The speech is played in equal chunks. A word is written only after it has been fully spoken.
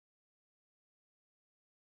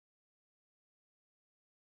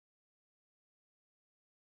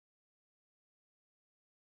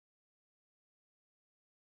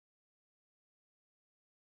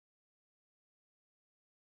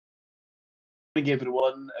Morning,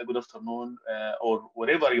 everyone. Good afternoon, or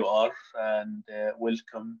wherever you are, and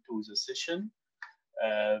welcome to the session.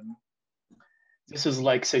 Um, this is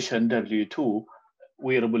like session W2,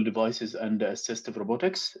 wearable devices and assistive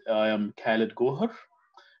robotics. I am Khaled Gohar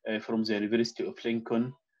from the University of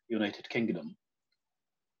Lincoln, United Kingdom.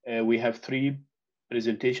 We have three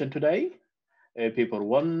presentation today: paper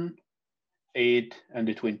 1, 8,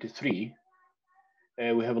 and 23.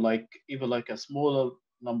 We have like even like a smaller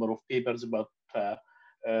number of papers, but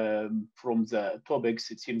from the topics,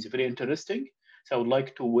 it seems very interesting. So I would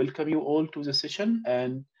like to welcome you all to the session,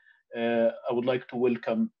 and I would like to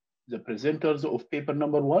welcome the presenters of paper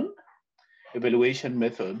number 1, evaluation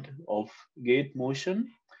method of gait motion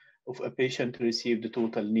of a patient received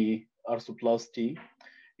total knee arthroplasty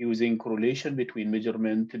using correlation between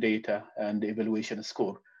measurement data and evaluation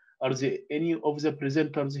score. Are there any of the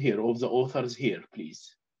presenters here, of the authors here,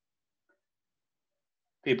 please?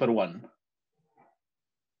 Paper 1.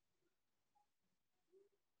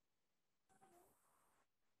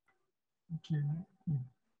 Okay.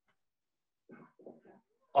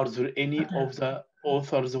 Are there any of the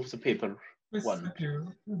authors of the paper Yes, 1? thank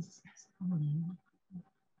you. Yes, somebody.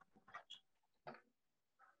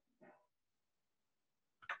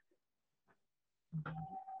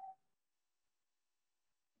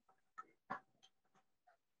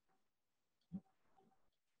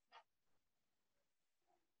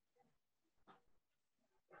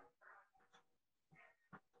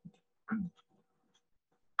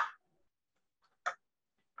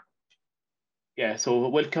 Yeah, so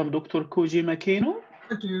welcome Dr. Koji Makino.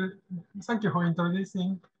 Thank you. Thank you for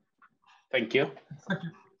introducing. Thank you. Thank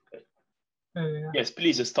you. Yes,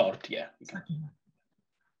 please start. Yeah. Thank you.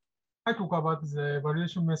 I talk about the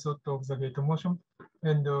evaluation method of the gait motion,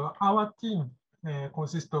 and our team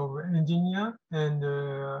consists of engineer and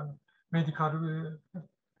medical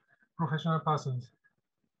professional persons.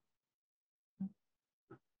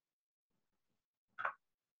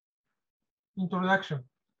 Introduction.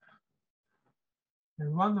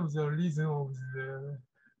 And one of the reasons of the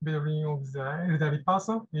bedroom of the elderly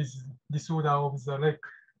person is disorder of the leg.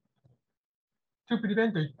 To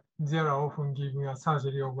prevent it, they are often given a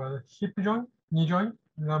surgery of a hip joint, knee joint,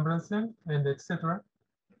 lumbar joint, and etc.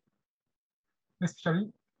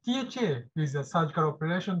 Especially, THA is a surgical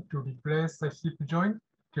operation to replace the hip joint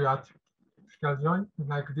to artificial joint,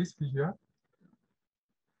 like this figure.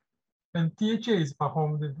 And THA is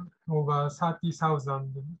performed over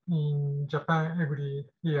 30,000 in Japan every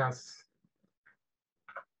year.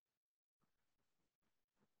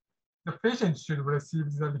 The patient should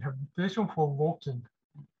receive the rehabilitation for walking.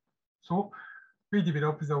 So we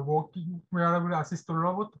developed the walking wearable assisted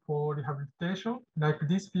robot for rehabilitation, like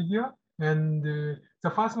this figure. And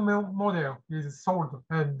the first model is sold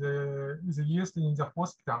and is used in the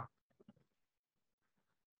hospital.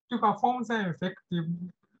 To perform the effective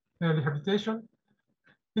rehabilitation,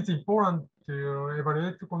 it's important to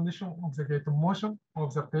evaluate the condition of the gait motion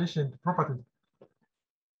of the patient properly.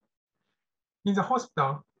 In the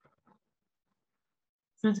hospital,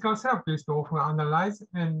 physical therapists often analyze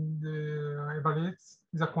and evaluate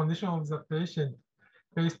the condition of the patient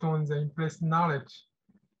based on the implicit knowledge.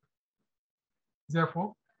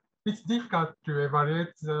 Therefore, it's difficult to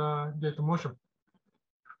evaluate the gait motion.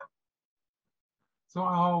 So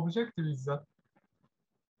our objective is that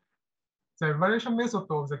the evaluation method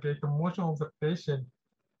of the gait motion of the patient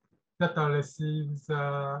that receives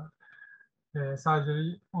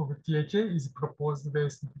surgery of THA is proposed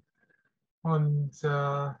based on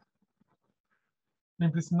the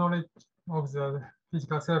implicit knowledge of the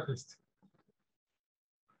physical therapist.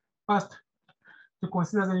 First, to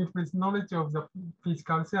consider the implicit knowledge of the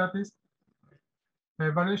physical therapist,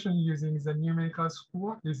 evaluation using the numerical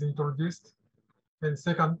score is introduced. And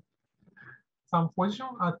second, some position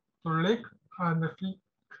at the leg and the feet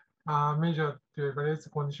are measured to evaluate the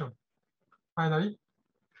condition. Finally,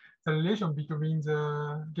 the relation between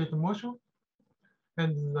the gait motion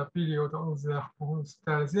and the period of the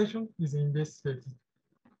hospitalization is investigated.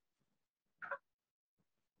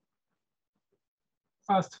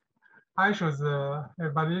 First, I show the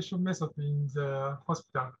evaluation method in the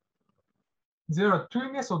hospital. There are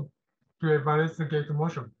two methods to evaluate the gait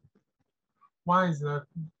motion. One is the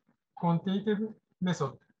quantitative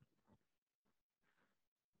method.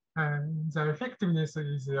 And the effectiveness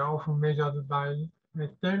is often measured by a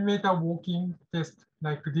 10-meter walking test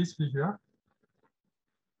like this figure.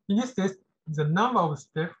 In this test, the number of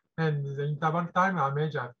steps and the interval time are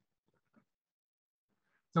measured.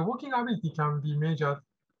 The walking ability can be measured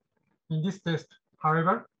in this test.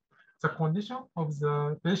 However, the condition of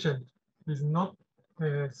the patient is not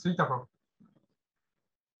suitable.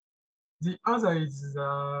 The other is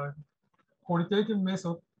the qualitative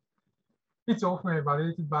method. It's often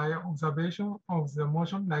evaluated by observation of the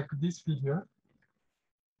motion like this figure.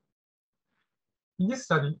 In this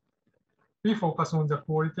study, we focus on the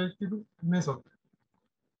qualitative method.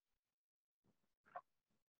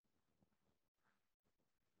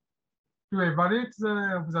 To evaluate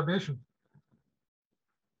the observation,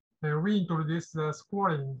 we introduce the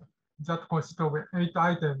scoring that consists of 8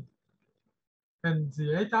 items. And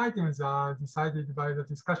the 8 items are decided by the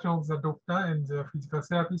discussion of the doctor and the physical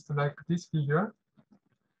therapist, like this figure.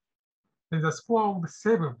 And the score of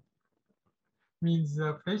 7 means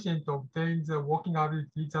the patient obtains a walking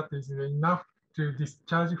ability that is enough to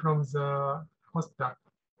discharge from the hospital.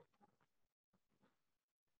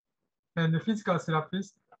 And the physical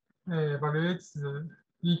therapist evaluates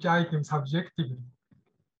each item subjectively.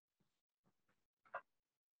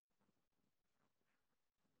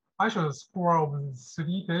 I show the score of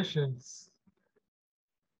 3 patients.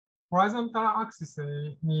 Horizontal axis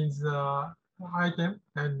means item,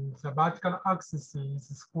 and the vertical axis is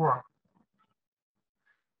score.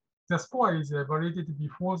 The score is evaluated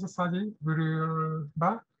before the surgery, blue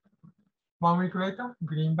bar. 1 week later,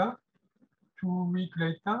 green bar. 2 weeks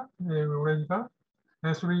later, orange bar.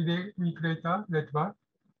 And 3 weeks later, red bar.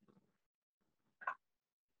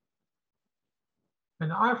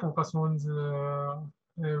 And I focus on the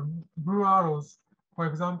blue arrows. For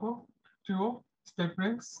example, 2 step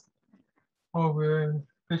lengths of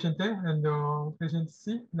patient A and patient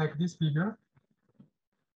C, like this figure.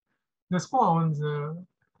 The score on the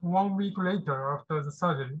 1 week later after the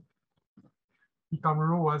surgery become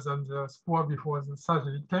lower than the score before the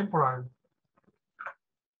surgery temporarily.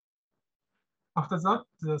 After that,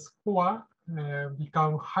 the score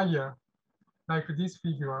become higher, like this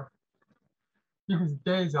figure, if the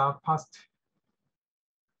days are passed.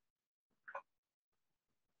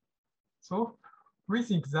 So we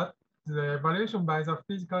think that the evaluation by the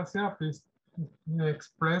physical therapist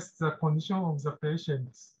express the condition of the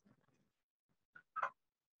patients.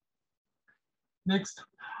 Next,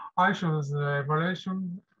 I show the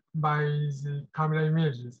evaluation by the camera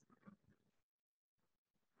images.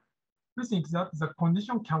 We think that the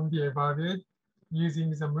condition can be evaluated using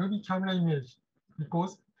the movie camera image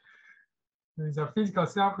because the physical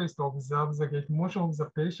therapist observes the gait motion of the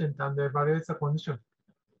patient and evaluates the condition.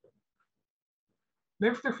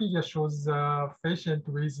 Left figure shows the patient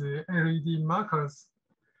with LED markers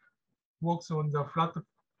walks on the flat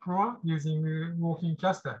floor using walking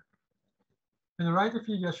caster. And the right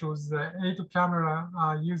figure shows the 8 cameras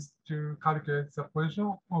are used to calculate the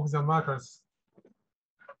position of the markers.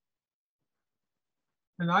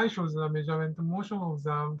 And I show the measurement motion of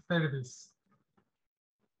the pelvis.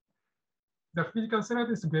 The physical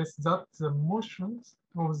therapist guesses that the motions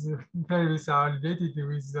of the pelvis are related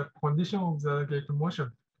with the condition of the gait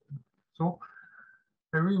motion. So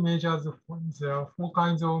we measure the 4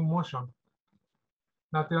 kinds of motion: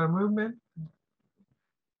 lateral movement,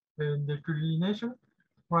 declination,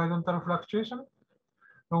 horizontal fluctuation,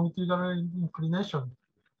 longitudinal inclination.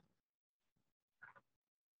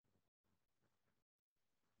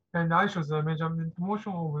 And I show the measurement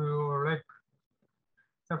motion of the leg.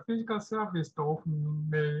 The physical therapist often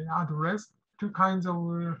may address 2 kinds of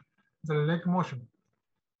the leg motion: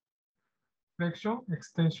 flexion,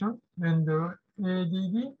 extension, and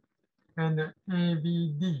ADD and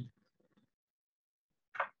ABD.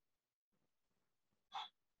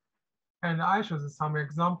 And I show some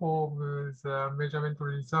example of the measurement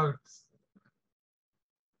results.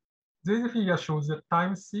 This figure shows the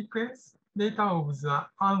time sequence data of the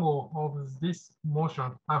angle of this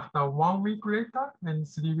motion after 1 week later and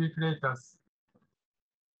 3 weeks later.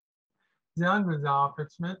 The angles are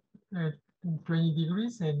approximate 20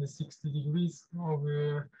 degrees and 60 degrees of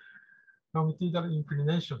longitudinal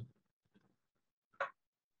inclination.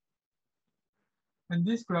 And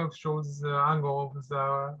this graph shows the angle of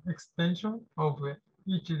the extension of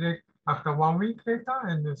each leg after 1 week later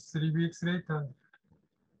and 3 weeks later.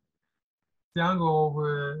 The angle of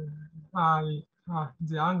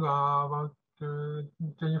the angle are about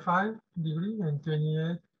 25 degrees and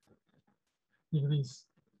 28 degrees.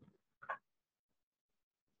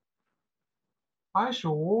 I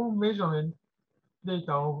show all measurement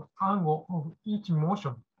data of angle of each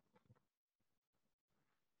motion.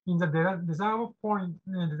 In the desired point,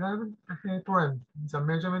 desired trend, the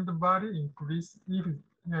measurement value increase if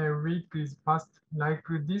a week is passed, like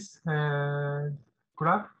this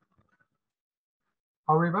graph.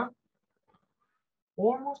 However,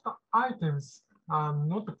 almost items are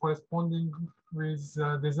not corresponding with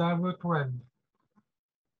the desired trend.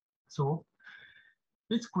 So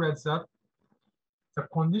it's clear that the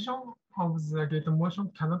condition of the gait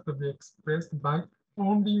motion cannot be expressed by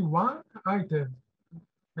only one item,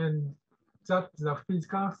 and that the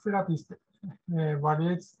physical therapist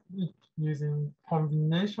evaluates it using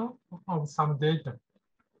combination of some data.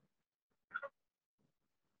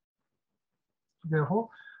 Therefore,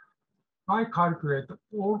 I calculate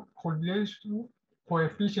all correlation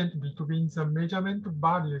coefficient between the measurement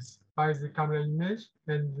values by the camera image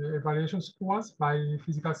and the evaluation scores by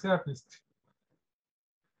physical therapist.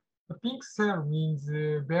 The pink cell means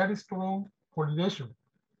very strong correlation.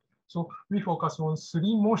 So we focus on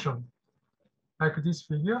 3 motion, like this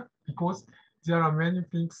figure, because there are many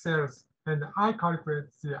pink cells, and I calculate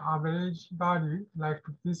the average value like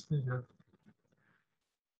this figure.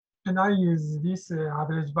 And I use this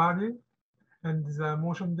average value and the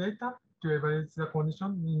motion data to evaluate the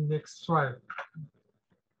condition in next slide.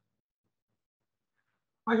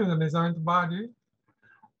 I show the measurement value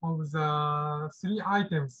of the 3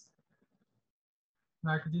 items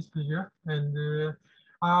like this figure, and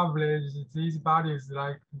I average these values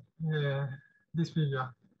like this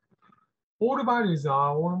figure. All values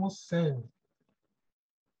are almost same.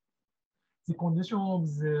 The condition of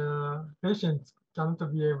the patient cannot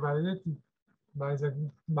be evaluated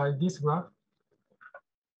by this graph.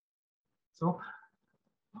 So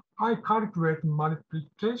I calculate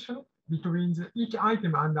multiplication between each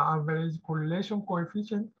item and the average correlation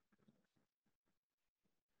coefficient.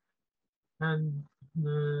 And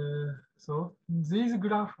so these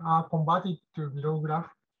graphs are converted to below graph.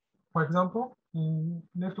 For example, in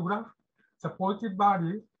left graph, the positive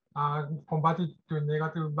value are converted to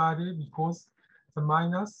negative value because the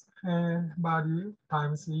minus value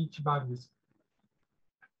times each values.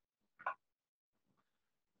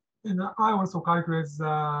 And I also calculate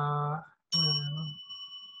the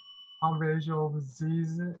average of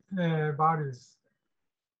these values,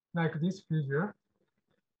 like this figure.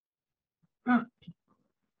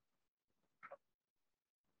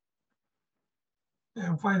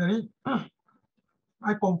 And finally,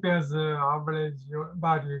 I compare the average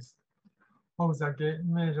values of the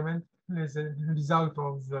measurement as a result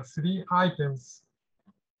of the 3 items.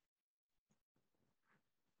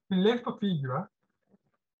 In left figure,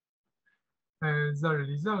 the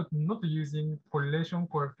result not using correlation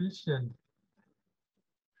coefficient.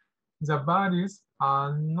 The values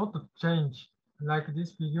are not changed like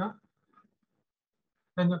this figure.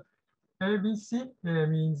 And ABC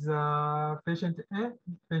means patient A,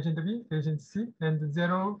 patient B, patient C, and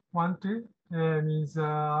 0, 1, 2 means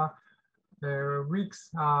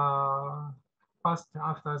weeks passed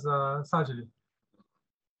after the surgery.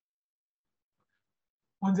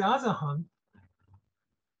 On the other hand,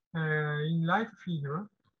 in right figure,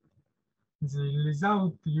 the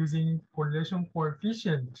result using correlation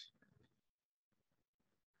coefficient,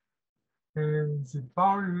 the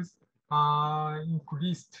values are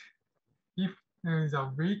increased if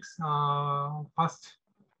the weeks are passed.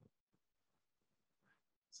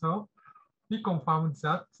 So we confirmed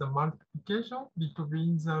that the multiplication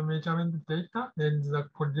between the measurement data and the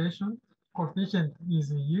correlation coefficient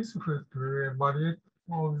is useful to evaluate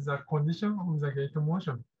of the condition of the gait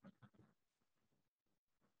motion.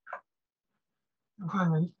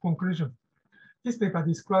 Finally, conclusion. This paper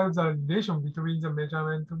describes the relation between the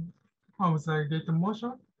measurement of the gait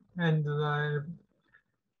motion and the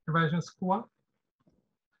evaluation score,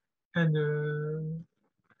 and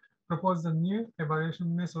propose a new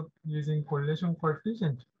evaluation method using correlation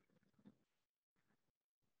coefficient.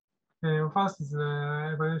 First,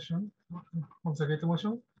 the evaluation of the gait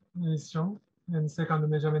motion is shown, and second,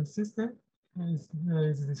 measurement system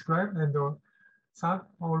is described, and third,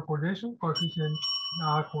 all correlation coefficients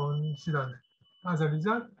are considered. As a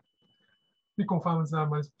result, we confirm the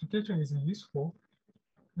multiplication is useful.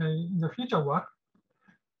 In the future work,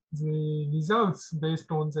 the results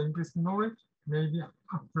based on the implicit knowledge may be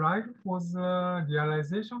applied for the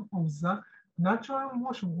realization of the natural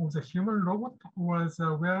motion of the human robot or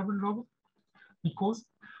the wearable robot, because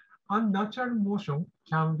unnatural motion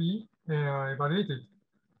can be evaluated.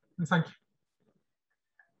 Thank you.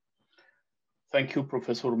 Thank you,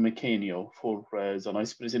 Professor Makino, for the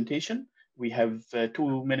nice presentation. We have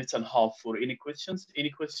 2 minutes and a half for any questions. Any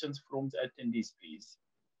questions from the attendees, please?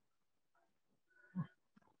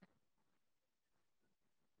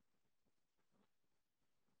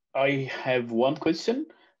 I have one question.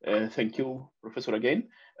 Thank you, Professor, again.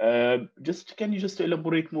 Can you just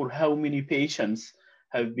elaborate more how many patients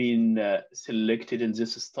have been selected in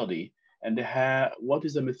this study, and what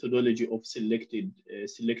is the methodology of selecting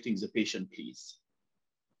the patient, please?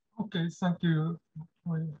 Okay, thank you.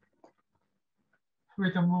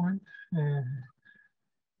 Wait a moment.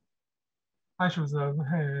 I show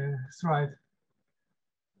the slide.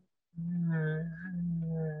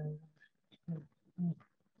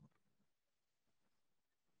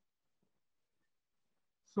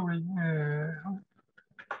 Sorry.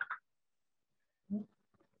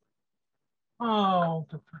 Oh,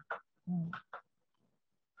 okay.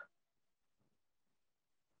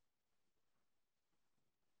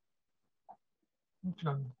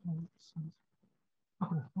 Okay.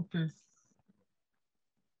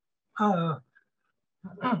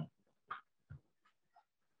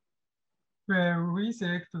 Where we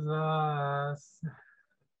select the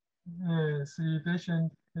 3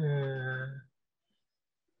 patient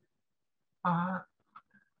I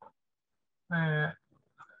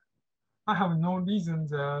have no reason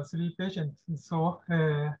the 3 patients. So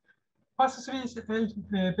first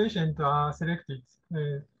 3 patients are selected.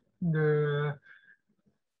 The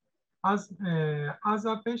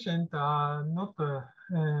other patients are not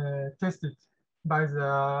tested by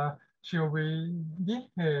the Shohei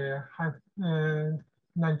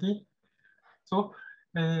 90. So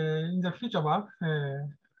in the future work,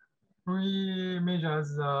 we measure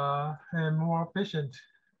the more patient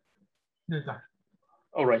data.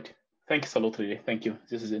 All right. Thanks a lot, really. Thank you.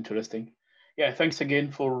 This is interesting. Yeah, thanks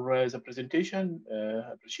again for the presentation.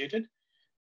 Appreciate it.